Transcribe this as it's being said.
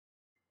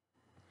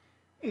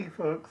Hey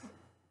folks,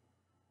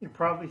 you're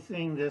probably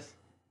seeing this.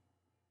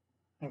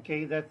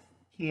 Okay, that's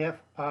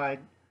TFI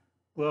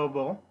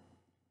Global.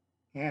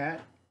 And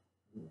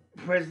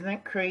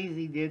President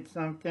Crazy did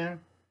something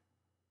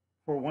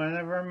for one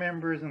of our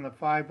members in the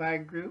Five Eye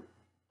group.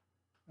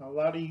 A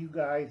lot of you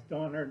guys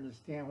don't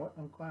understand what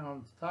them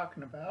clowns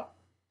talking about.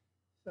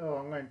 So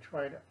I'm going to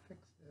try to fix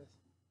this.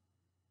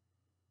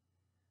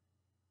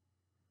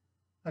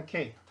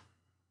 Okay.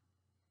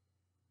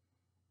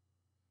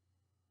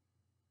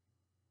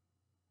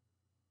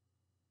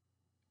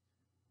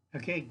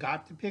 Okay,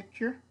 got the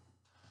picture.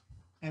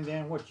 And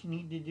then what you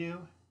need to do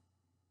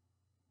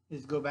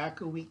is go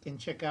back a week and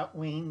check out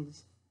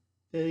Wayne's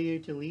failure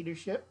to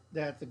leadership.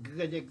 That's a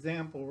good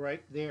example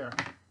right there.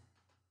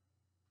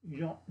 You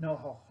don't know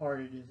how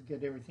hard it is to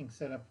get everything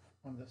set up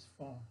on this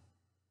phone.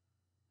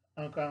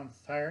 Uncle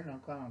Alan's tired and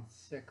Uncle Alan's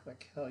sick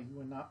like hell. You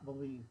would not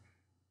believe.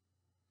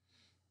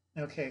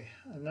 Okay,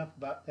 enough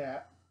about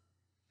that.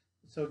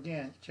 So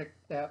again, check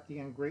out the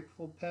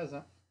Ungrateful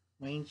Peasant,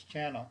 Wayne's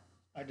channel.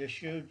 I just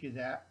showed you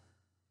that.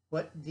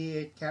 What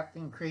did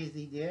Captain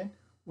Crazy did?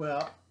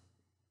 Well,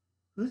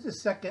 who's the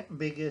second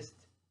biggest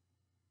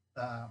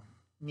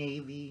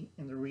navy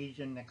in the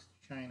region next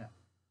to China?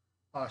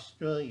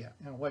 Australia.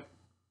 And what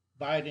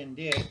Biden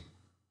did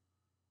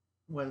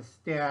was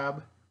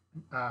stab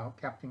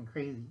Captain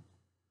Crazy,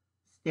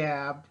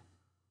 stabbed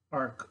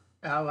our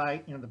ally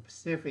in the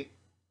Pacific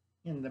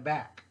in the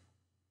back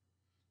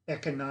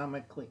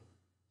economically.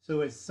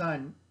 So his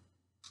son,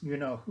 you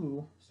know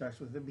who,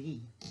 starts with a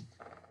B,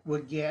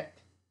 would get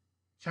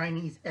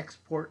Chinese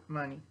export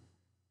money.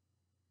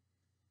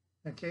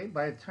 Okay,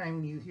 by the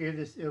time you hear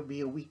this, it'll be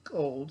a week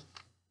old.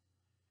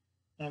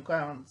 And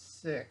I'm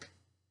sick.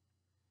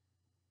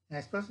 And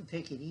I'm supposed to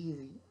take it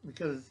easy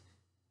because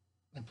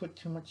I put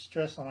too much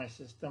stress on my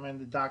system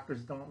and the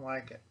doctors don't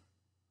like it.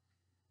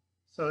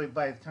 So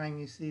by the time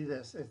you see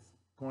this, it's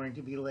going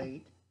to be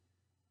late.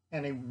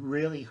 And it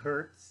really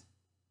hurts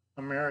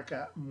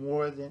America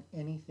more than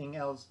anything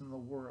else in the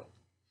world.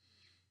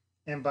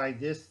 And by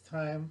this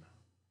time,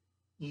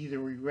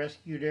 either we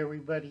rescued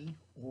everybody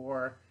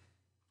or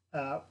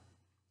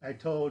I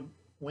told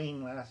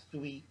Wayne last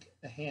week,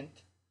 a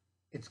hint,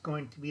 it's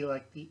going to be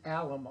like the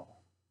Alamo.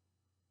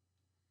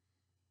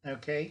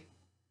 Okay?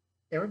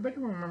 Everybody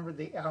remember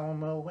the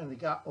Alamo when they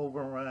got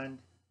overrun?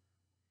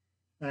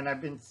 And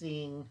I've been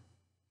seeing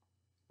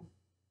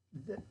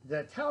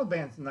the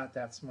Taliban's not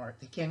that smart.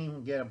 They can't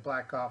even get a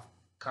black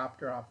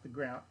copter off the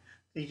ground.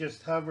 They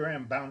just hover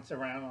and bounce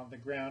around on the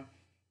ground.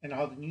 And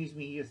all the news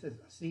media says,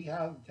 see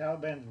how the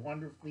Taliban's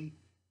wonderfully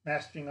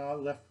mastering all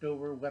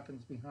leftover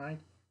weapons behind?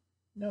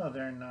 No,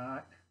 they're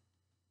not.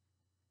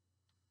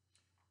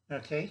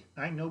 Okay,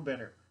 I know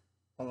better.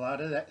 A lot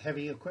of that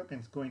heavy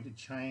equipment's going to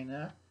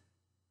China,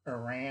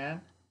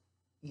 Iran,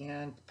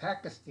 and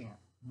Pakistan.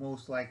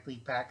 Most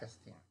likely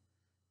Pakistan.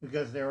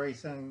 Because they're already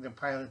sending the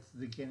pilots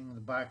to getting the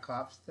Black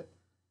Ops to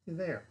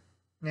there.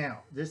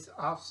 Now, this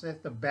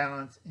offsets the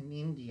balance in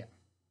India.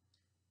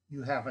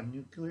 You have a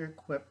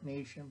nuclear-equipped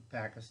nation,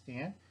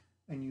 Pakistan,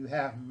 and you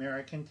have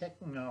American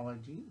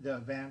technology, the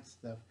advanced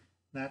stuff,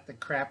 not the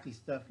crappy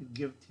stuff you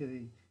give to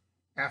the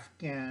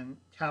Afghan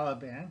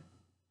Taliban,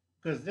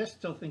 because they're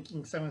still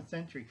thinking 7th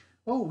century.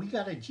 Oh, we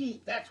got a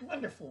Jeep, that's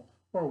wonderful.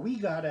 Or we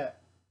got a,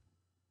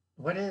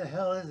 what the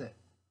hell is it?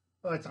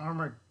 Oh, it's an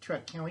armored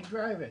truck, can we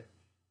drive it?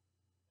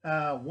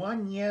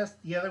 One, yes,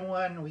 the other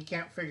one we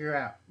can't figure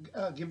out.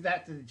 Give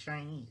that to the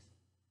Chinese.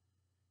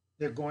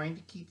 They're going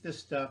to keep the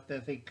stuff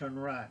that they can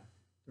run.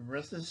 The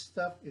rest of the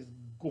stuff is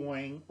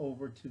going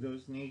over to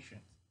those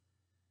nations.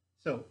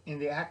 So, in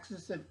the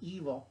axis of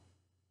evil,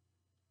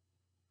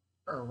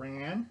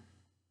 Iran,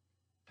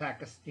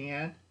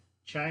 Pakistan,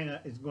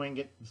 China is going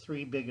to get the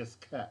 3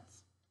 biggest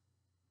cuts.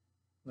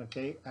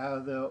 Okay, out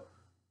of the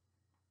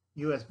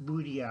U.S.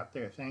 booty out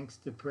there, thanks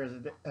to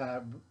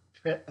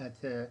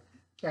to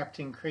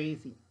Captain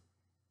Crazy.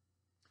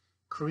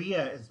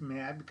 Korea is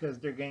mad because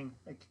they're getting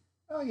like,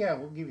 oh yeah,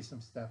 we'll give you some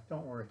stuff,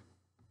 don't worry.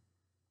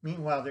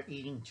 Meanwhile, they're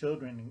eating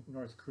children in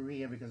North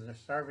Korea because they're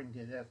starving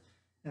to death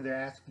and they're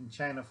asking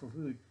China for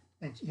food.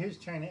 And here's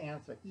China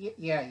answer,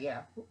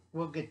 yeah,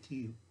 we'll get to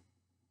you.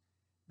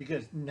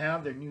 Because now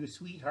their new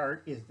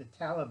sweetheart is the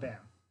Taliban.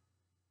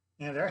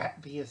 And they're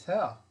happy as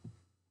hell.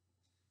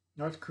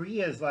 North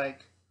Korea is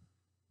like,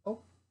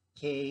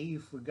 okay, you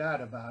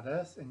forgot about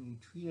us and you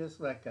treat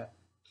us like a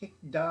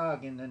kicked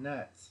dog in the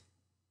nuts.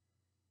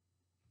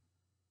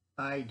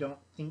 I don't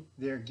think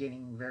they're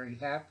getting very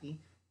happy.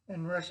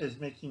 And Russia's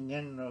making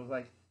them know,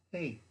 like,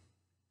 hey,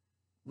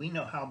 we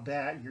know how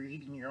bad you're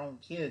eating your own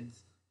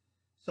kids.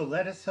 So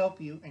let us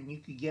help you and you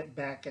could get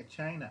back at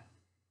China.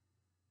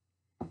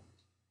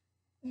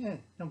 Yeah,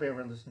 nobody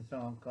ever listens to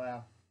Uncle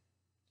Al.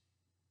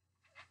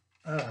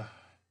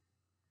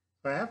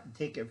 So I have to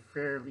take it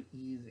fairly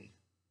easy.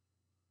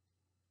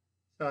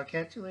 So I'll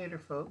catch you later,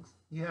 folks.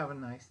 You have a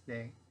nice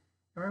day.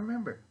 And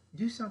remember,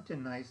 do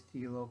something nice to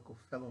your local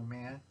fellow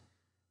man.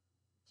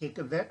 Take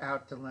a vet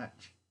out to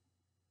lunch.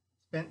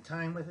 Spend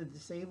time with a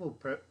disabled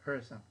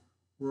person.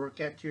 Work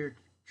at your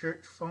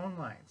church phone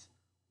lines.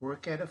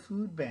 Work at a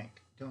food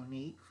bank.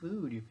 Donate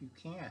food if you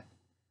can.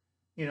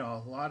 You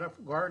know, a lot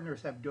of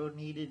gardeners have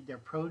donated their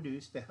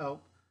produce to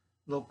help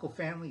local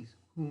families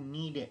who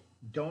need it.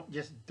 Don't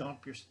just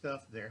dump your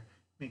stuff there.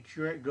 Make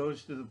sure it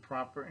goes to the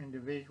proper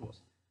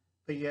individuals.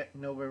 But yet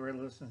nobody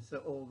listens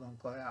to old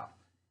Uncle Al.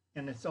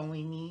 And it's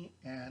only me,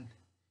 and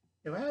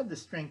if I had the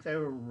strength, I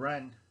would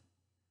run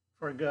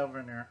for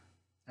governor.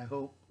 I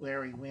hope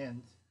Larry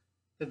wins.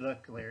 Good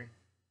luck, Larry.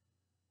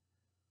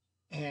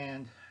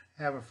 And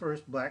have a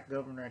first black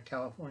governor of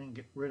California and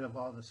get rid of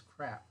all this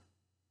crap.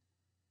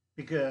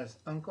 Because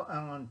Uncle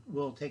Alan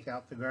will take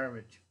out the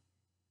garbage.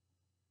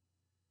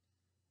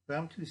 But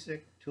I'm too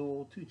sick, too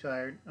old, too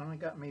tired. I only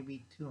got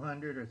maybe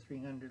 200 or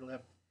 300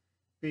 left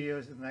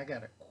videos, and I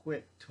gotta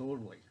quit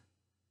totally.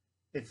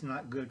 It's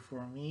not good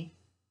for me.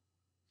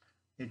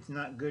 It's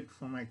not good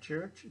for my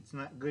church. It's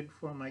not good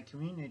for my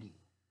community.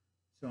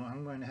 So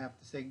I'm going to have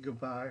to say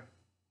goodbye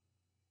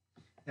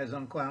as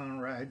Uncle Alan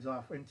rides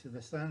off into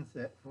the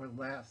sunset for the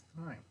last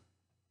time.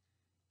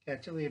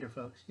 Catch you later,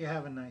 folks. You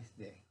have a nice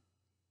day.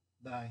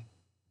 Bye.